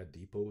way. They had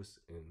depots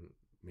in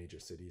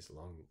major cities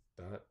along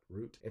that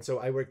route. And so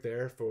I worked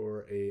there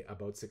for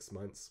about 6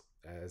 months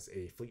as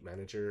a fleet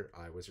manager.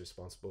 I was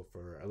responsible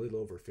for a little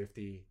over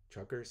 50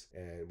 truckers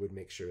and would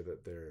make sure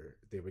that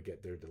they would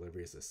get their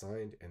deliveries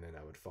assigned, and then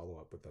I would follow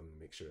up with them and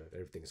make sure that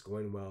everything's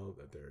going well,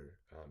 that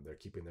they're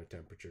keeping their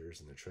temperatures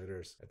and their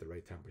trailers at the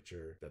right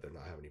temperature, that they're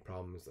not having any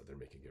problems, that they're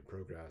making good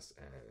progress,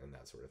 and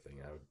that sort of thing.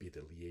 I would be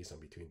the liaison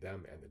between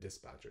them and the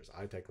dispatchers.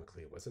 I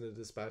technically wasn't a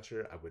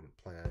dispatcher. I wouldn't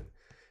plan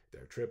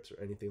their trips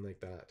or anything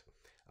like that.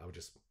 I would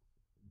just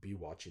be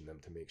watching them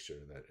to make sure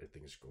that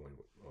everything's going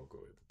all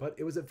good. But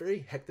it was a very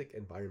hectic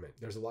environment.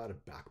 There's a lot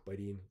of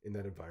backbiting in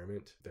that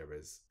environment. There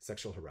was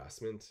sexual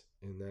harassment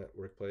in that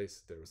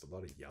workplace. There was a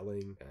lot of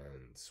yelling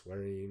and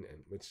swearing, and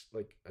which,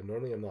 like,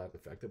 normally I'm not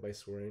affected by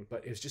swearing,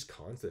 but it was just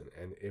constant.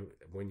 And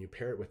when you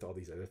pair it with all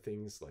these other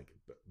things like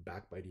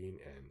backbiting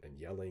and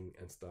yelling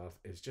and stuff,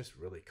 it's just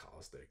really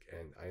caustic.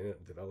 And I ended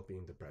up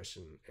developing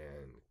depression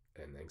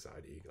and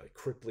anxiety, like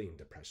crippling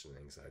depression and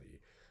anxiety.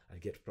 I'd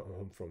get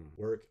home from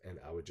work and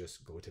I would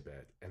just go to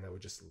bed and I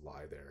would just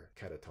lie there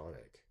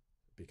catatonic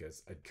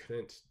because I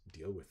couldn't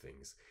deal with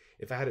things.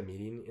 If I had a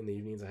meeting in the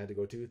evenings I had to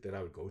go to, then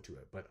I would go to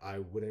it, but I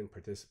wouldn't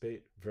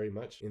participate very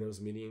much in those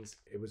meetings.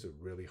 It was a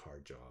really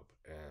hard job.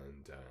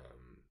 And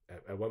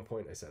at one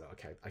point I said,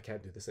 okay, I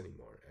can't do this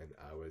anymore. And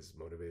I was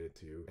motivated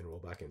to enroll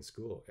back in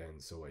school.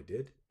 And so I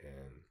did.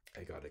 And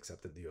I got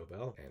accepted to U of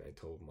L, and I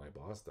told my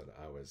boss that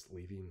I was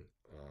leaving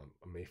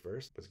on May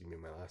 1st. Was going to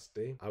be my last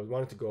day. I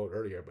wanted to go out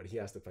earlier, but he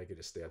asked if I could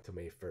just stay until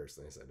May 1st.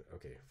 And I said,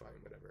 okay,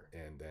 fine, whatever.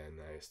 And then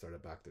I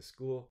started back to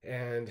school.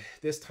 And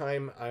this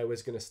time I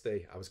was going to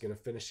stay. I was going to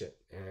finish it.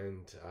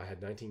 And I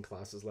had 19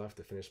 classes left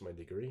to finish my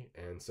degree.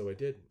 And so I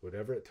did.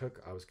 Whatever it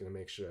took, I was going to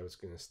make sure I was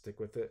going to stick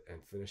with it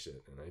and finish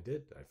it. And I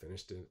did. I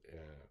finished it,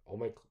 all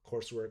my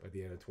coursework by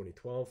the end of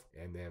 2012.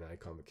 And then I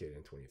convocated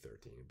in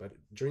 2013. But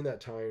during that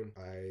time,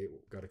 I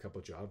got a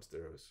couple jobs.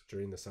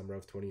 During the summer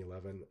of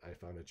 2011, I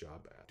found a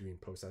job doing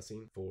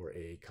processing for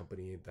a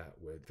company that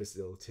would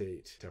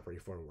facilitate temporary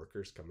foreign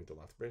workers coming to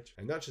Lethbridge.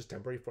 And not just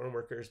temporary foreign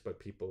workers, but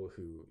people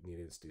who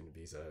needed student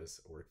visas,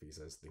 work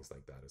visas, things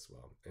like that as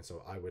well. And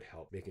so I would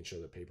help making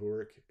sure the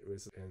paperwork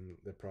was in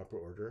the proper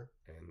order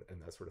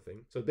and that sort of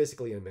thing. So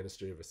basically an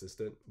administrative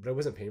assistant, but I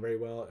wasn't paying very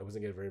well. I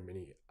wasn't getting very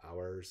many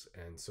hours.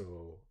 And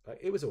so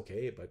it was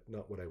okay, but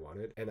not what I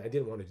wanted. And I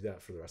didn't want to do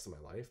that for the rest of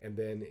my life. And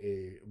then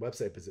a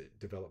website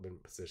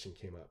development position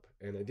came up,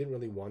 and I didn't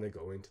really want to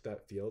go into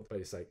that field, but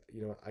it's like,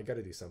 I got got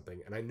to do something.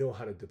 And I know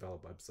how to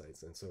develop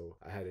websites. And so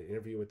I had an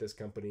interview with this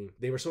company.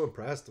 They were so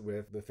impressed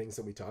with the things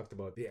that we talked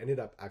about. They ended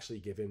up actually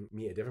giving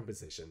me a different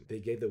position. They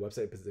gave the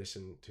website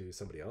position to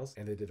somebody else,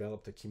 and they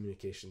developed a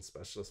communication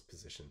specialist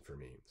position for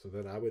me so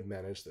that I would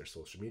manage their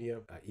social media,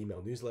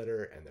 email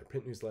newsletter, and their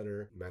print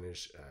newsletter,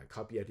 manage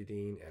copy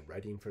editing and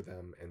writing for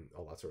them, and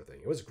all that sort of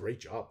thing. It was a great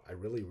job. I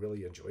really,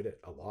 really enjoyed it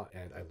a lot,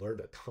 and I learned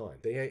a ton.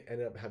 They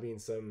ended up having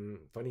some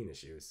funding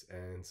issues,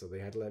 and so they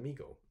had to let me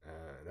go.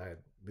 And I had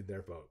been there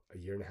about a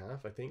year and a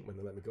half, I think, when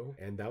they let me go.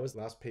 And that was the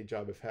last paid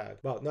job I've had.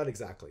 Well, not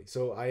exactly.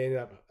 So I ended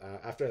up,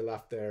 after I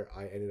left there,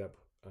 I ended up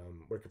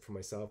working for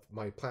myself.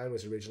 My plan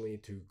was originally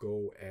to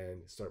go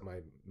and start my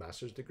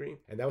master's degree.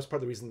 And that was part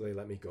of the reason they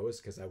let me go,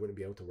 is because I wouldn't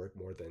be able to work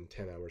more than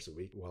 10 hours a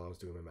week while I was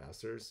doing my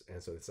master's.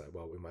 And so they said,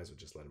 well, we might as well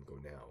just let him go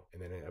now.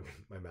 And then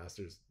my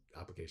master's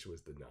application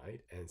was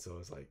denied. And so I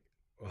was like,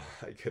 well,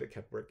 I could have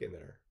kept working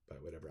there,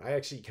 but whatever. I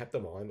actually kept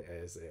them on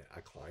as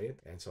a client.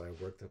 And so I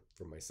worked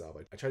for myself.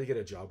 I tried to get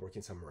a job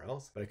working somewhere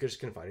else, but I just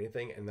couldn't find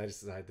anything. And I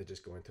just decided to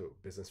just go into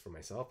business for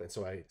myself. And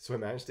so I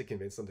managed to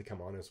convince them to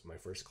come on as my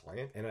first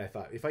client. And I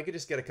thought, if I could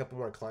just get a couple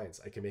more clients,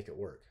 I can make it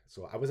work.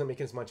 So I wasn't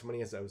making as much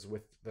money as I was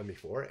with them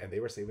before, and they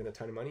were saving a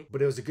ton of money,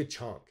 but it was a good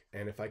chunk.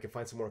 And if I could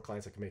find some more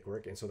clients, I could make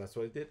work. And so that's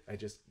what I did. I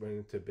just went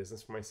into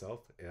business for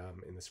myself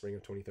in the spring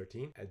of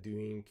 2013 at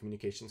doing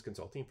communications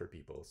consulting for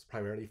people,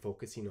 primarily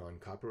focusing on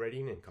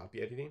copywriting and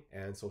copy editing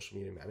and social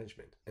media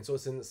management. And so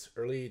since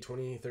early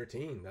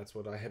 2013, that's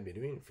what I have been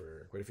doing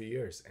for quite a few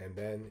years. And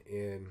then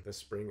in the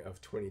spring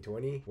of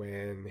 2020,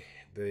 when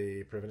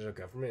the provincial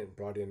government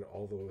brought in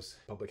all those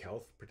public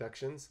health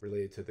protections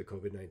related to the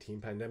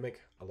COVID-19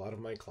 pandemic, a lot of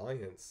my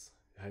clients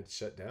had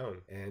shut down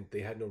and they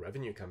had no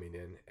revenue coming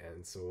in,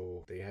 and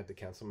so they had to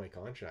cancel my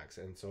contracts.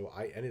 And so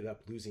I ended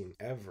up losing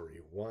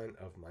every one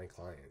of my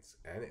clients,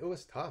 and it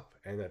was tough.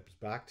 And it was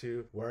back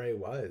to where I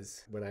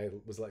was when I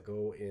was let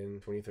go in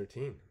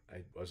 2013.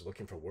 I was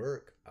looking for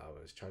work. I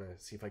was trying to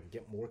see if I could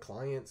get more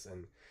clients,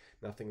 and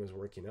nothing was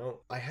working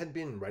out. I had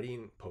been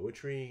writing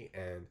poetry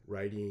and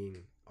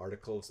writing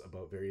articles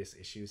about various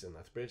issues in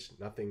Lethbridge,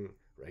 nothing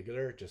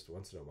regular, just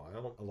once in a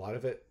while. A lot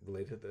of it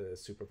related to the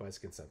supervised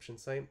consumption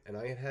site. And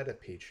I had a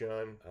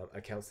Patreon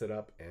account set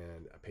up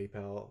and a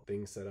PayPal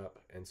thing set up.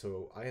 And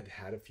so I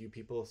had a few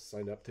people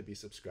signed up to be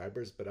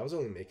subscribers, but I was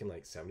only making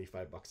like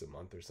 $75 a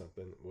month or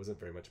something. It wasn't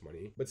very much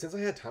money. But since I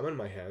had time on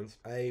my hands,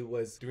 I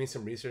was doing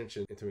some research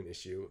into an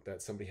issue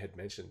that somebody had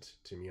mentioned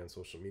to me on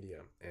social media.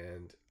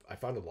 And I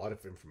found a lot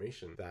of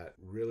information that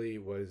really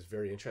was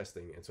very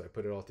interesting. And so I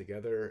put it all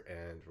together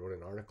and wrote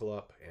an article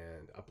up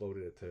and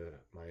uploaded it to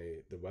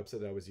the website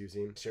that I was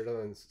using, shared it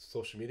on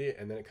social media,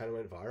 and then it kind of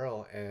went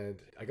viral.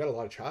 And I got a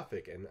lot of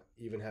traffic and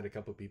even had a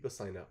couple of people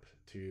sign up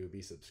to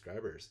be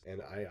subscribers.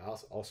 And I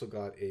also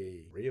got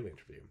a radio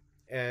interview.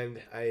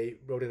 And I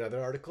wrote another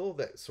article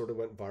that sort of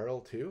went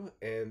viral too.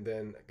 And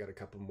then I got a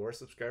couple more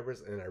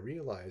subscribers, and I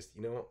realized,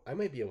 I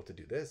might be able to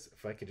do this.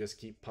 If I could just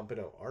keep pumping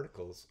out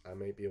articles, I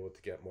might be able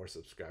to get more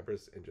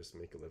subscribers and just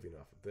make a living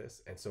off of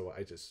this. And so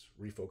I just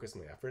refocused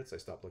my efforts. I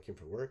stopped looking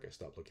for work. I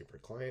stopped looking for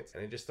clients,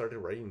 and I just started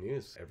writing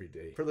news every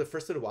day. For the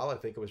first little while, I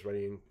think I was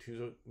writing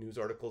 2 news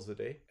articles a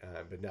day,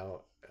 but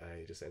now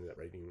I just ended up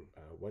writing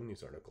 1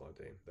 news article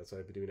a day. That's what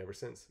I've been doing ever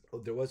since. Oh,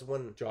 there was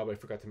one job I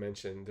forgot to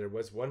mention. There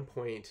was one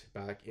point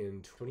back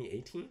in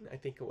 2018, I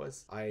think it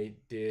was. I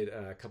did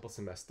a couple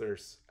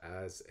semesters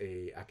as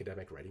a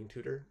academic writing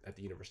tutor at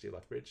the University of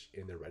Lethbridge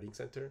in their writing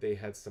center. They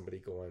had somebody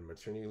go on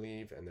maternity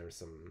leave, and there were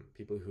some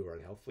people who were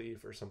on health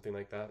leave or something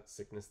like that,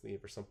 sickness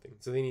leave or something.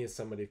 So they needed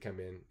somebody to come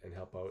in and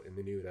help out, and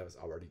they knew that I was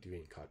already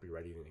doing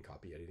copywriting and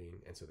copy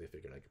editing, and so they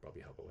figured I could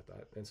probably help out with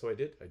that. And so I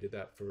did. I did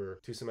that for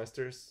 2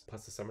 semesters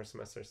plus the summer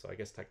semester, so I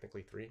guess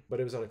technically 3. But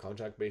it was on a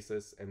contract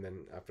basis, and then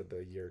after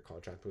the year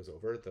contract was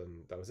over,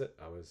 then that was it.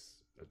 I was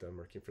done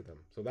working for them.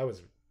 So that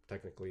was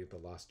technically the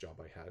last job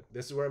I had.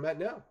 This is where I'm at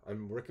now.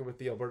 I'm working with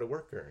the Alberta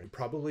Worker. I'm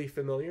probably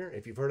familiar.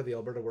 If you've heard of the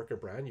Alberta Worker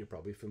brand, you're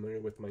probably familiar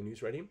with my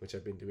news writing, which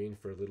I've been doing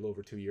for a little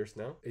over 2 years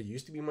now. It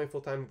used to be my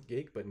full-time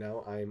gig, but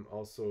now I'm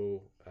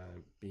also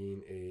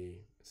being a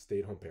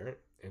stay-at-home parent.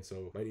 And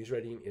so my news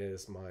writing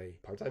is my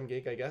part-time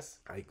gig, I guess.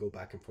 I go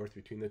back and forth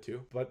between the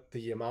two, but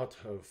the amount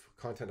of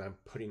content I'm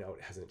putting out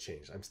hasn't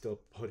changed. I'm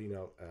still putting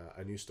out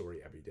a new story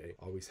every day.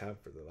 Always have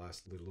for the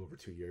last little over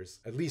 2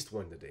 years. At least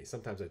one a day.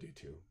 Sometimes I do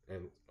 2,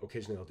 and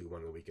occasionally I'll do one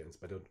on the weekends,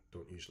 but I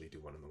don't usually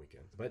do one on the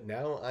weekends. But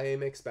now I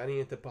am expanding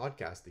into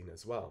podcasting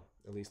as well,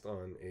 at least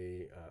on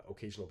a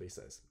occasional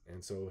basis.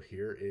 And so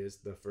here is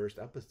the first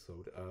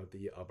episode of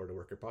the Alberta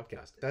Worker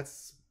Podcast.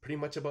 That's pretty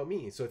much about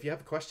me. So if you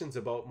have questions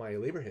about my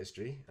labor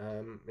history,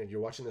 if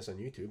you're watching this on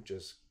YouTube,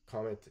 just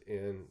comment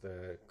in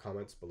the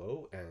comments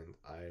below and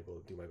I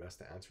will do my best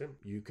to answer them.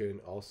 You can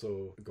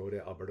also go to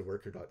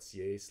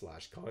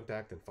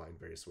albertaworker.ca/contact and find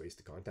various ways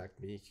to contact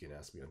me. You can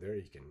ask me on there.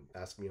 You can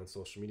ask me on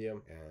social media,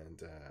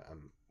 and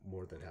I'm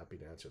more than happy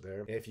to answer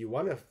there. If you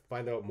want to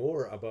find out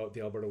more about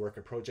the Alberta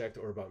Worker Project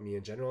or about me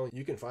in general,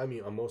 you can find me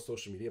on most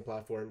social media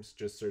platforms.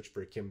 Just search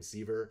for Kim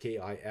Siever,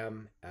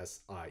 KIMSIEVER,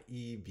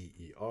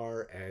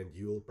 and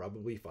you'll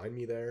probably find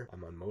me there.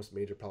 I'm on most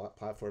major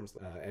platforms.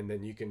 And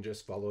then you can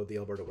just follow the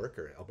Alberta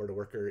Worker. Alberta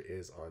Worker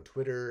is on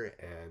Twitter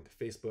and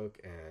Facebook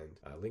and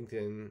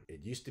LinkedIn.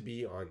 It used to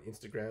be on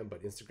Instagram,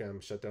 but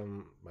Instagram shut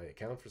down my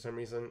account for some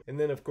reason. And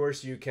then, of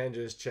course, you can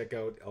just check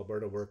out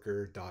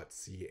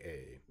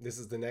albertaworker.ca. This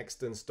is the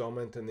next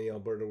installment in the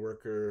Alberta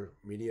Worker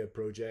Media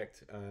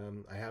Project.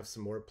 I have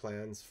some more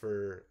plans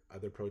for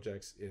other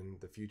projects in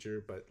the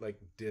future, but like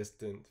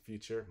distant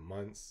future,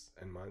 months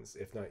and months,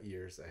 if not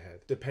years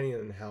ahead, depending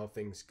on how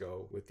things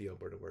go with the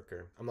Alberta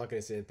Worker. I'm not going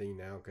to say anything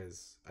now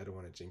because I don't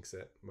want to jinx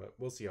it, but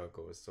we'll see how it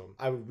goes. So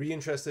I would be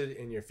interested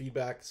in your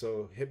feedback.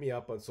 So hit me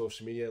up on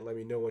social media. Let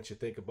me know what you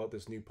think about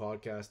this new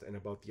podcast and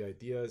about the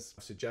ideas,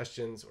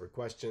 suggestions or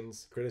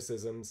questions,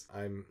 criticisms.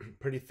 I'm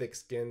pretty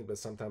thick-skinned, but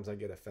sometimes I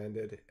get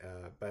offended.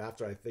 But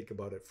after I think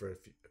about it for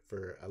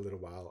a little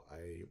while,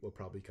 I will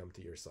probably come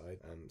to your side.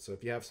 So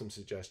if you have some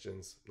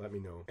suggestions, let me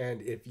know.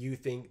 And if you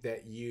think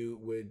that you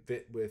would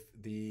fit with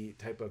the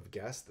type of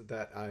guest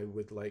that I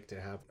would like to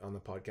have on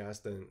the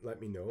podcast, then let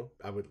me know.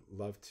 I would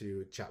love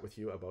to chat with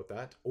you about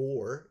that.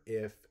 Or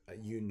if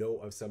you know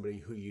of somebody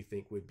who you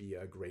think would be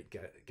a great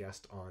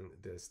guest on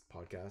this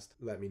podcast,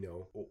 let me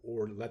know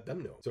or let them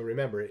know. So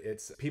remember,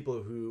 it's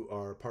people who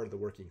are part of the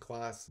working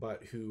class,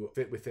 but who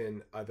fit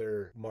within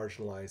other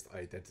marginalized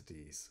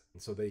identities.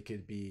 So they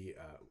could be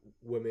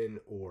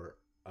women or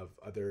of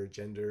other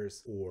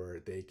genders, or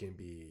they can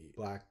be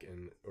Black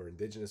and or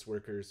Indigenous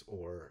workers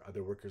or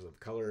other workers of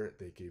color.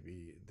 They could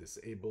be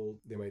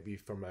disabled. They might be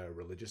from a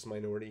religious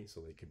minority, so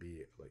they could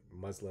be like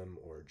Muslim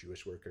or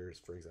Jewish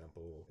workers, for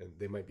example, and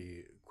they might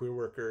be queer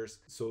workers.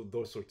 So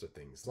those sorts of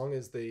things, as long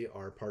as they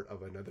are part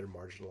of another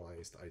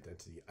marginalized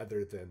identity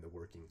other than the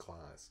working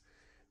class,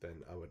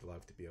 then I would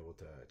love to be able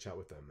to chat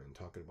with them and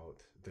talk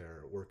about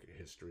their work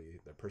history,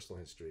 their personal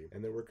history,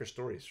 and their worker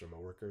stories from a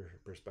worker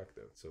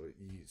perspective. So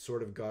you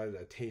sort of got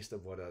a taste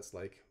of what it's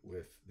like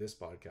with this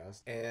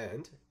podcast.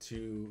 And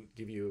to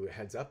give you a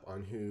heads up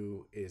on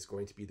who is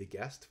going to be the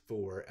guest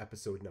for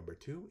episode number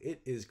 2,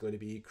 it is going to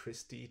be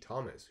Christy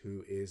Thomas,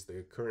 who is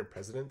the current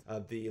president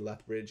of the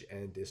Lethbridge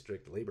and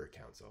District Labor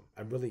Council.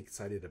 I'm really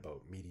excited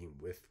about meeting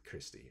with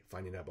Christy,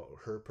 finding out about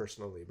her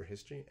personal labor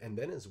history, and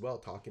then as well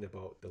talking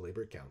about the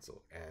Labor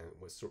Council and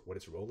what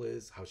its role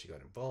is, how she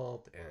got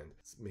involved, and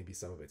maybe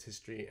some of its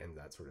history and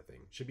that sort of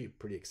thing. Should be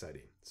pretty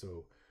exciting.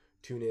 So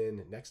tune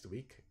in next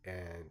week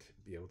and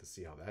be able to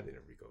see how that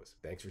interview goes.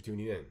 Thanks for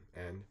tuning in,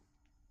 and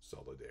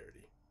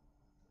solidarity.